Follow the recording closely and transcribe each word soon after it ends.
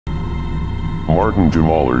Martin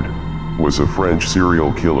Dumollard was a French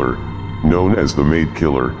serial killer, known as the Maid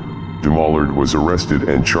Killer. Dumollard was arrested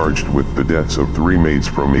and charged with the deaths of 3 maids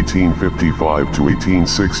from 1855 to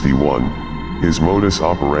 1861. His modus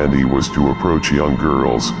operandi was to approach young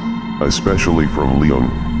girls, especially from Lyon,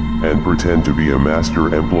 and pretend to be a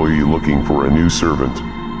master employee looking for a new servant.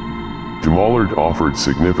 Dumollard offered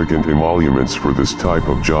significant emoluments for this type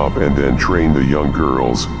of job and then trained the young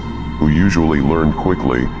girls, who usually learned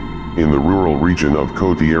quickly, in the rural region of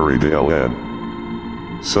Côte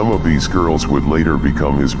d'Alene. Some of these girls would later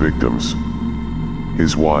become his victims.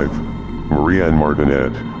 His wife, Marie-Anne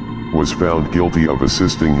Martinet, was found guilty of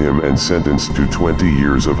assisting him and sentenced to 20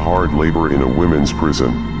 years of hard labor in a women's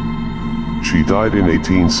prison. She died in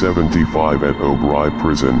 1875 at Aubry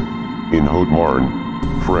prison, in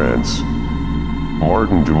Haute-Marne, France.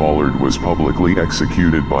 Martin Dumollard was publicly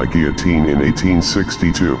executed by guillotine in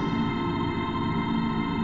 1862.